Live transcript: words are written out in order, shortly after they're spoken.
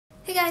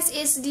Hey guys,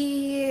 it's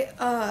the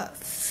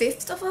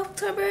 5th of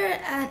October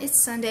and it's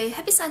Sunday.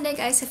 Happy Sunday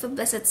guys, have a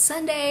blessed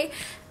Sunday.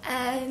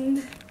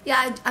 And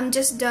yeah, I'm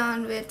just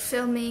done with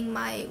filming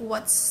my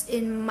what's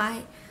in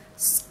my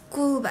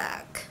school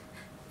bag.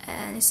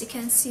 And as you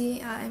can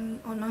see, I'm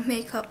on my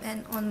makeup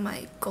and on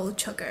my gold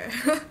choker.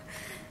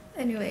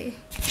 Anyway,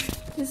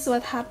 this is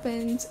what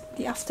happened,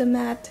 the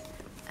aftermath.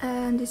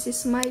 And this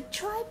is my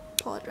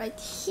tripod right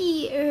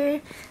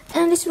here.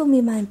 And this will be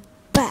my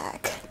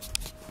bag.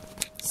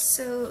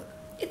 So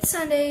it's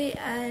Sunday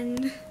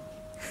and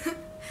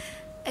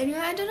anyway,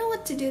 I don't know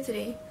what to do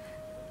today.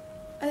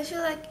 I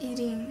feel like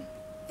eating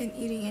and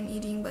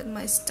eating, but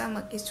my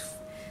stomach is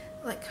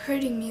like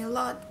hurting me a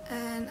lot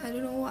and I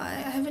don't know why.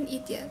 I haven't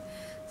eaten yet.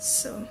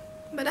 So,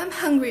 but I'm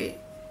hungry.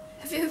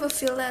 Have you ever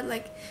feel that,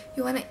 like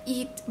you wanna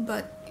eat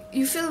but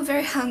you feel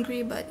very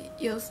hungry, but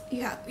you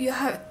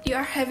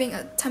are having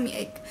a tummy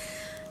ache?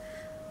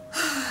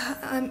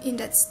 I'm in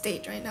that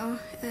state right now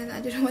and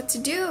I don't know what to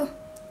do.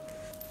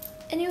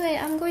 Anyway,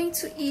 I'm going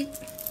to eat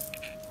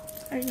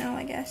right now,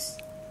 I guess.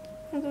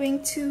 I'm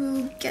going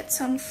to get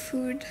some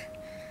food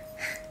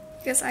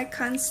because I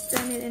can't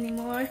stand it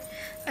anymore.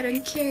 I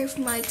don't care if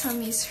my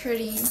tummy is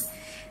hurting,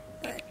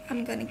 but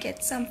I'm gonna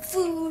get some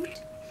food.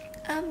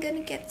 I'm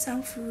gonna get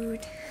some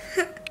food.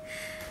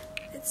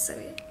 It's so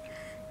weird.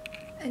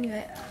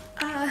 Anyway,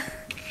 I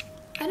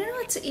don't know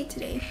what to eat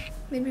today.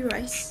 Maybe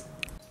rice.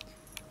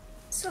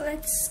 So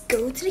let's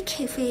go to the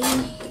cafe.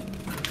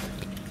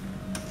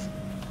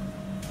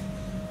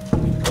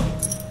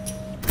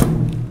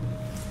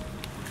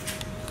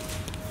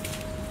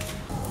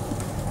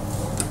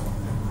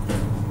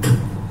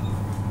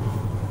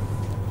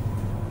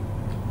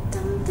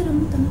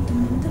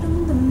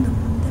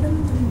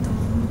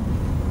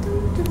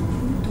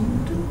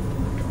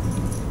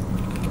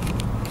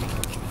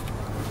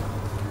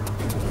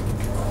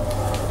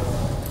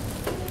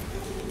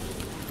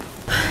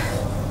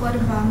 What a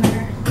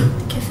bummer.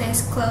 The cafe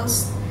is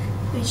closed,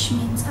 which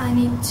means I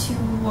need to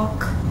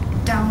walk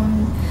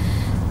down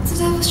to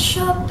the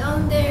shop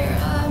down there.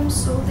 I'm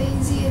so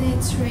lazy and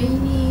it's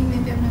rainy.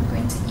 Maybe I'm not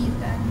going to eat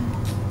then.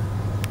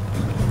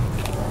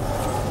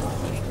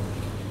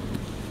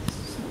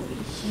 So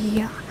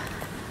yeah,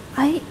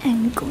 I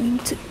am going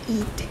to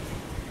eat.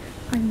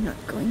 I'm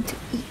not going to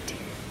eat.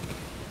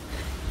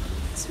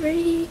 It's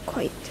very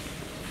quiet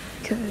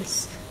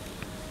because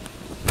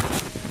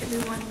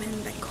everyone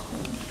went back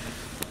home.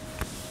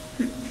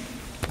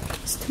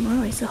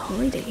 Tomorrow is a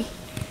holiday,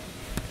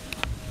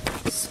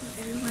 so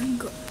everyone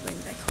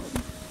went back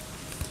home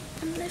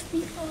and left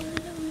me all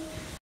alone.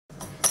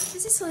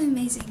 This is so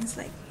amazing. It's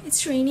like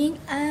it's raining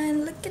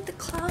and look at the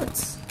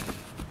clouds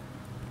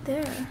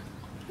there.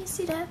 Can you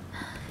see that?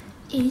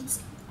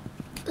 It's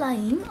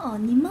lying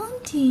on the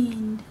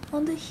mountain,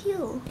 on the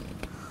hill.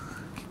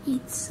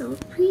 It's so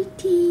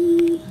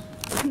pretty.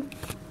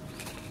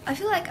 I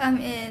feel like I'm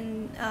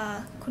in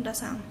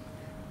Kundasang.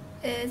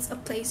 It's a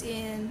place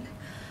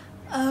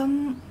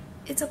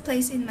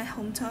in my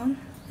hometown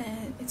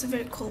and it's a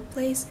very cold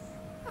place.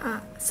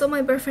 So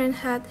my boyfriend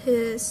had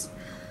his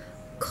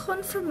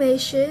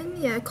confirmation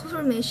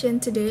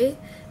today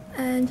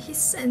and he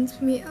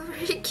sent me a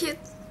very cute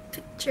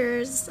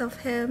pictures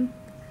of him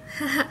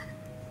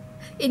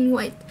in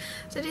white.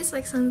 So this is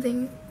like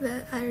something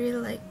that I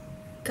really like,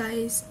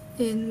 guys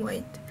in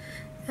white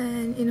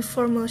and in a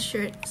formal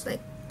shirt. It's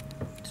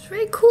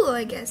very cool,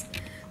 I guess.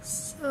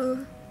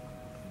 So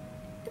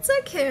it's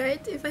okay,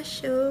 right, if I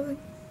show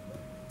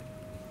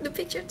the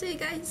picture to you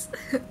guys?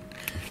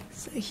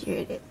 So here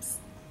it is.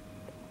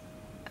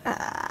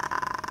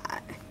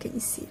 Can you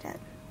see that?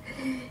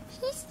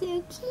 He's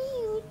so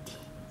cute.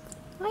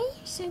 Why are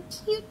you so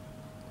cute?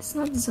 It's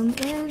not zoomed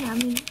in. I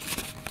mean,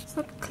 it's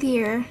not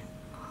clear.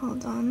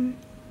 Hold on.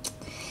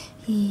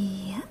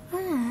 Yeah.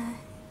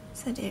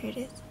 So there it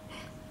is.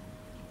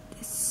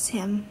 This is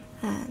him.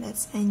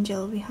 That's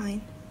Angel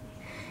behind.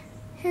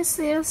 His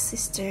little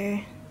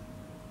sister.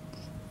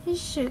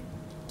 He's so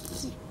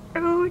cute.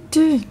 Oh,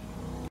 dude.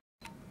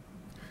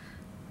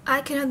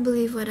 I cannot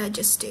believe what I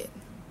just did.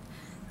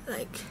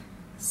 Like,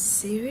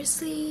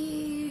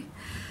 seriously?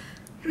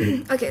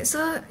 Okay,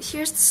 so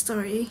here's the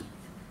story.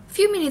 A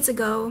few minutes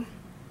ago,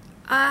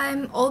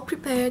 I'm all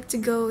prepared to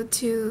go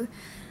to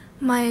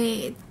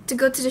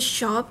the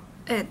shop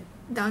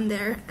down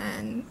there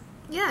and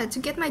yeah, to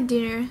get my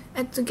dinner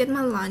and to get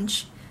my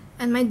lunch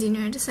and my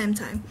dinner at the same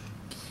time.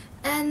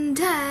 And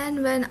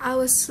then when I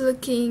was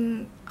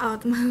looking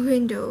out my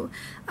window,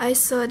 I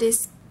saw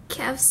this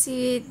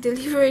KFC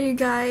delivery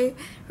guy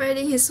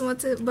riding his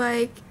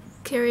motorbike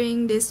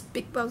carrying this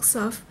big box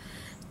of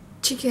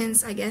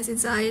chickens, I guess,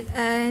 inside,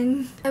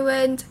 and I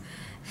went,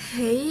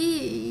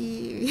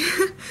 hey,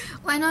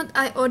 why not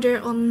I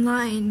order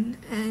online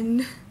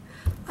and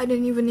I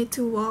don't even need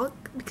to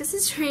walk because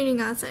it's raining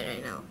outside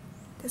right now.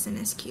 That's an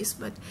excuse,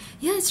 but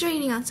yeah, it's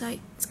raining outside.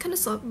 It's kind of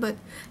soft, but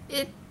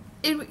the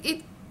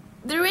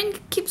rain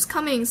keeps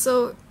coming,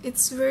 so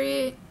it's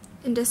very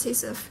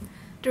indecisive.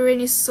 The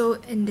rain is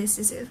so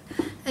indecisive.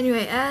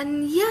 Anyway,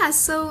 and yeah,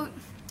 so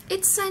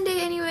it's Sunday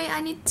anyway.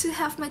 I need to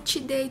have my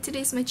cheat day.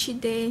 Today's my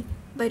cheat day,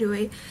 by the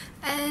way.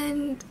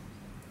 And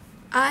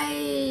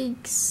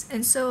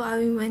so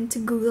I went to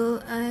Google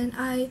and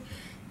I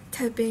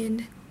type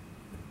in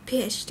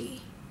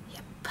PhD.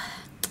 Yep,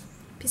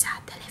 pizza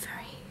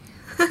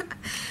delivery.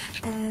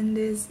 And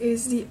this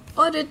is the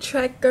order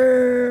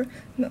tracker.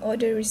 My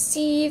order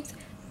received,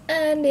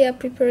 and they are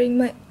preparing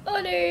my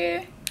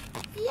order.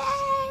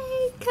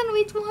 Yay! Can't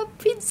wait for more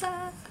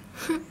pizza.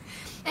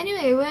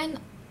 Anyway, when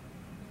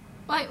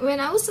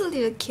I was a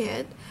little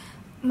kid,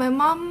 my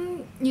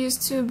mom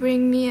used to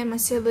bring me and my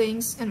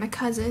siblings and my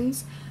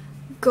cousins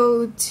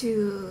go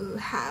to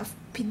have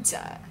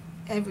pizza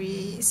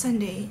every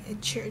Sunday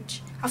at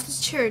church, after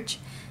church.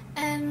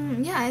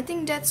 And yeah, I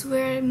think that's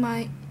where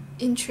my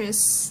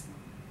interest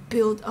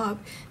build up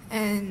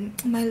and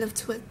my love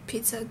toward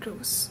pizza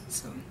grows.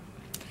 So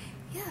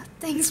yeah,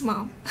 thanks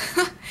mom.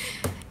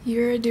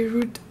 You're the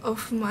root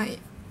of my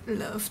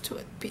love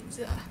toward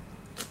pizza.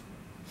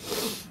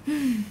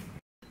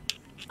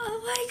 Oh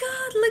my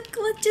god, look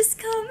what just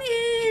come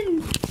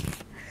in.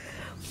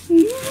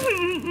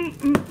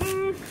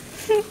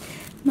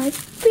 My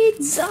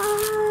pizza.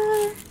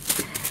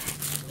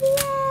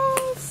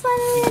 Yay,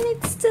 finally, and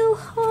it's still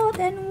hot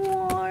and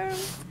warm.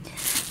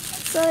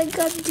 So I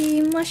got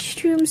the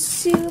mushroom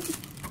soup,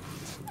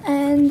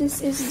 and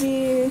this is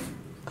the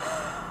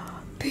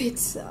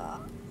pizza.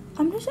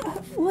 I'm not sure,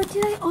 what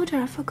did I order?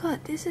 I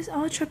forgot. This is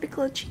our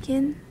tropical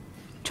chicken.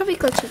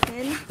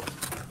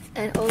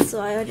 And also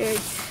I ordered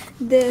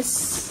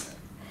this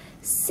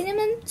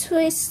cinnamon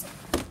twist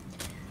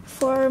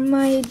for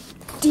my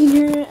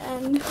dinner,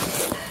 and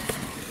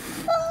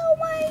oh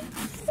my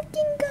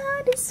freaking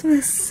god, it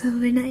smells so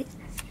nice.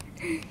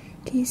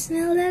 Can you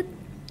smell that?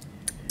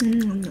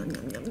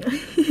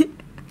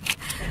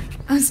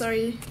 I'm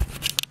sorry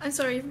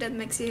if that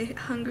makes you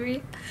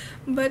hungry,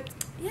 but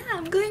yeah,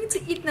 I'm going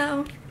to eat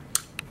now.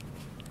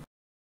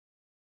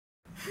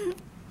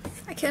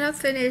 I cannot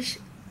finish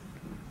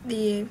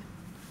the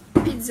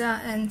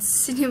pizza and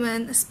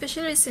cinnamon,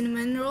 especially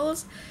cinnamon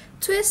rolls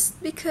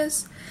twist,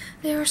 because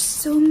there are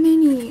so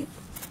many.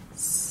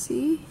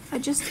 See, I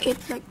just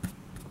ate like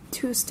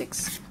 2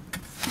 sticks,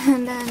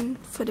 and then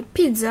for the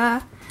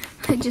pizza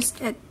I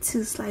just ate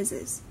 2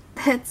 slices.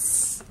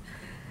 That's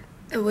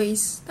a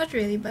waste. Not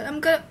really, but I'm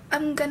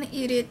gonna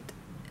eat it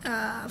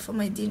for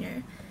my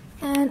dinner.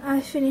 And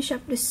I finish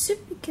up the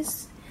soup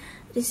because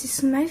this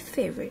is my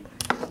favorite.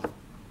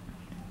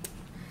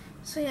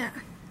 So yeah,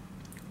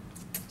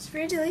 it's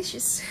very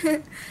delicious.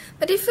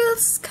 But it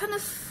feels kind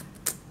of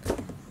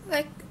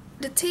like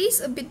the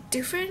taste a bit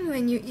different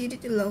when you eat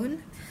it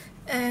alone,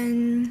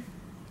 and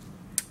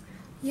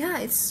yeah,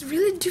 it's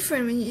really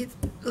different when you eat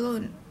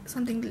alone,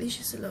 something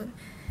delicious alone.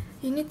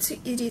 You need to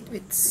eat it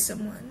with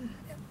someone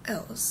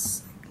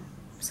else,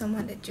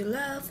 someone that you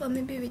love, or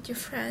maybe with your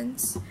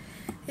friends.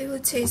 It will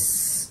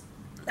taste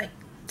like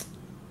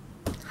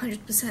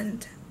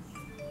 100%.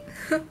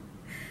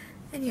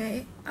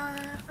 Anyway,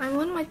 I'm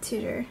on my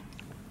Twitter,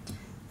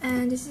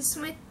 and this is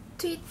my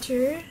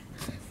Twitter.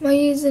 My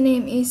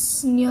username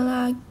is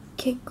Nyola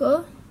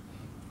Keiko,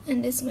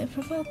 and this is my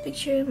profile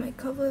picture, my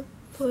cover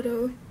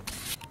photo.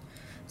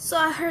 So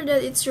I heard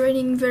that it's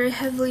raining very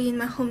heavily in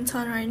my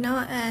hometown right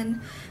now, and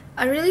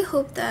I really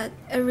hope that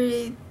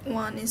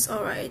everyone is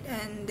alright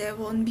and there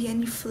won't be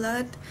any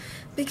flood,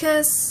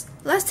 because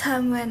last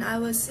time when I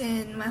was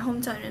in my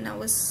hometown and I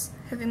was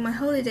having my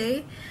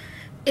holiday,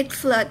 it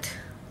flooded.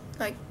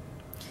 Like,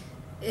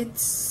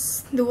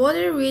 the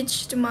water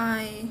reached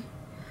my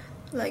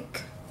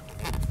like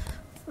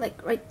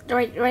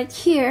right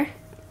here,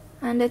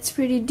 and that's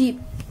pretty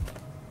deep.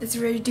 It's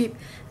very deep,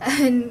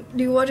 and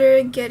the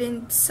water get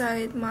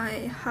inside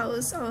my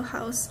house, our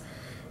house,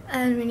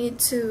 and we need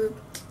to,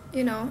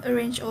 you know,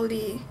 arrange all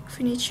the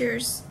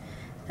furnitures,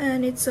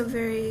 and it's a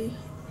very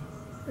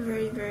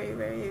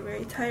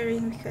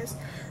tiring, because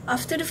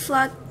after the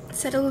flood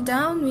settled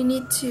down, we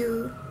need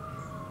to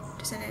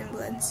send an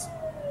ambulance.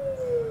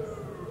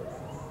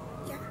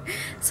 Yeah.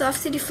 So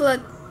after the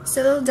flood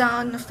settled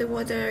down, after the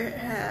water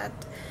had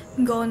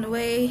gone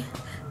away,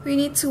 we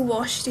need to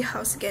wash the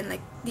house again,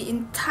 like the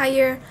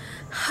entire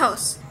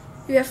house.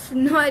 You have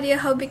no idea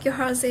how big your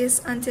house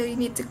is until you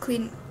need to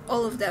clean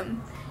all of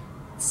them.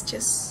 It's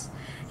just,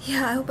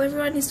 yeah, I hope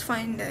everyone is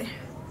fine there.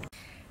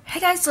 Hey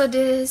guys, so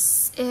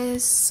this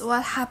is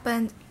what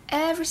happened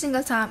every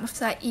single time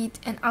after I eat.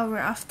 An hour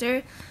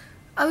after,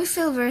 I will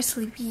feel very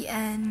sleepy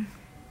and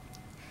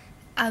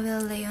I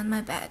will lay on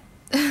my bed.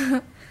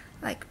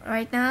 Like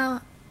right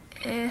now,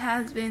 it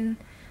has been,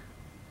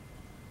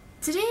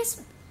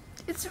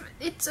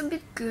 it's a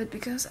bit good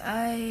because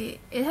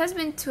it has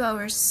been 2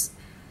 hours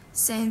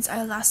since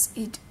I last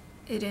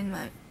eaten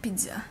my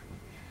pizza,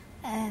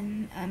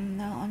 and I'm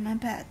now on my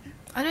bed.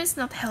 I know it's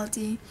not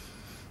healthy,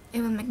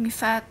 it will make me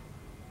fat.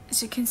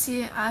 As you can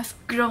see, I've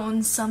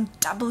grown some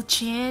double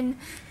chin,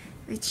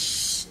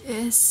 which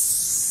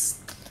is,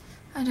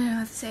 I don't know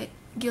how to say it,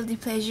 guilty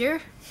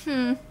pleasure.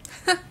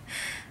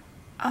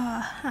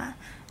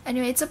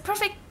 Anyway, it's a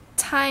perfect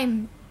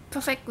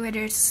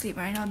weather to sleep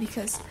right now,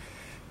 because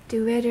the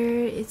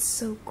weather is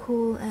so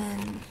cool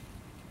and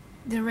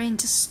the rain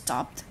just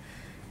stopped,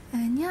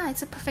 and yeah,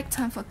 it's a perfect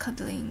time for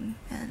cuddling,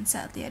 and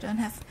sadly I don't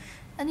have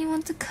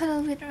anyone to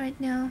cuddle with right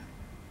now.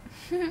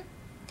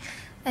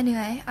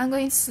 Anyway, I'm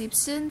going to sleep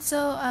soon,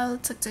 so I'll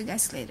talk to you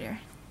guys later.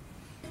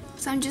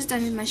 So I'm just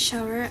done with my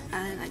shower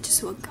and I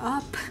just woke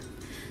up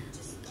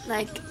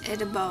like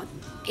at about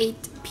 8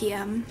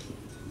 p.m.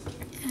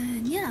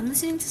 and yeah, I'm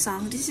listening to a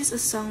song. This is a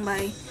song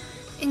by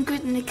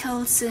Ingrid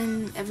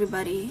Nicholson,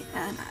 Everybody,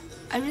 and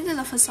I really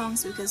love her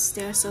songs because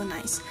they're so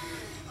nice.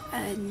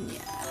 And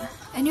yeah,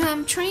 anyway,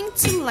 I'm trying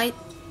to light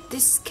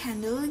this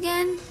candle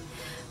again,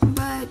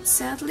 but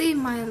sadly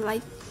my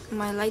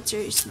lighter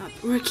is not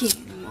working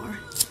anymore.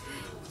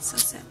 It's so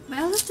sad, but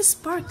I love the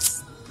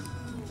sparks.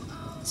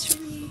 It's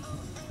really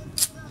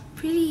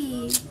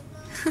pretty.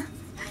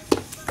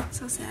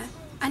 So sad.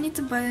 I need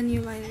to buy a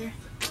new lighter.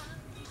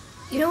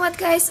 You know what,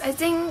 guys? I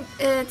think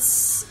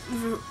it's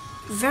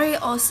very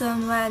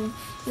awesome when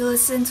you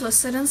listen to a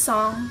certain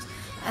song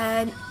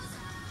and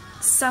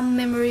some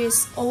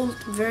memories,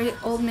 very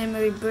old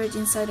memory buried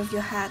inside of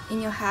your head,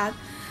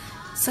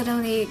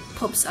 suddenly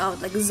pops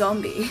out like a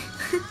zombie.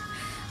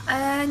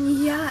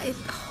 And yeah, it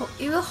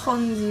will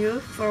haunt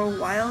you for a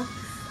while,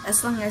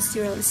 as long as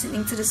you're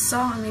listening to the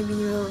song. Maybe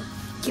you will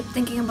keep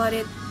thinking about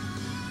it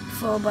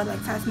for about like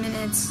 5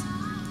 minutes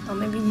or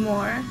maybe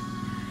more.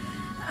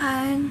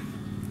 And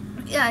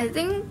yeah, I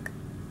think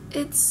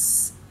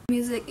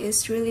music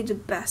is really the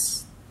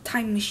best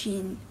time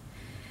machine.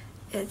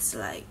 It's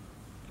like,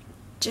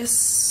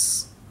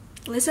 just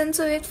listen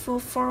to it for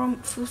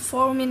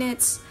 4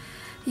 minutes,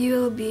 you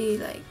will be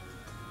like,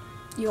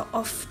 you're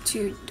off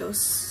to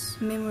those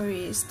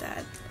memories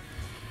that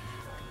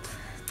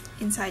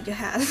inside your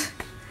head.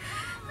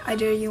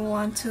 Either you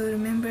want to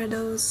remember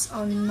those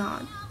or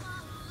not.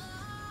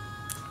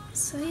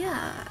 So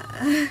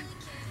yeah.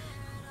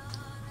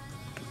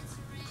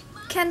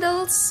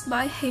 Candles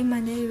by Hey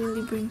Monday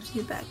really brings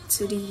you back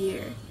to the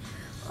year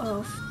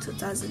of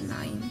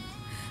 2009,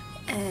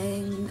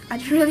 and I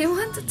don't really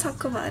want to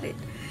talk about it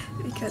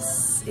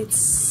because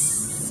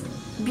it's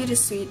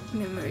bittersweet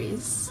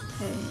memories.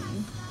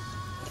 And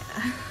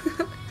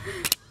yeah.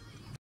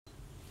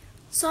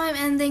 So I'm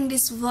ending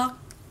this vlog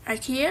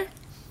right here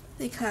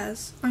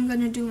because I'm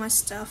gonna do my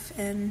stuff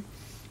and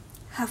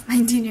have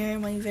my dinner,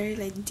 my very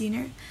late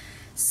dinner.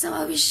 So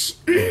I wish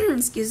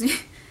excuse me.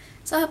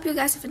 So I hope you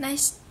guys have a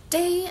nice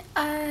day,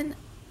 and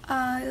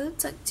I'll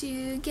talk to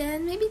you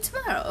again maybe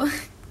tomorrow.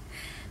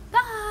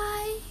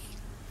 Bye!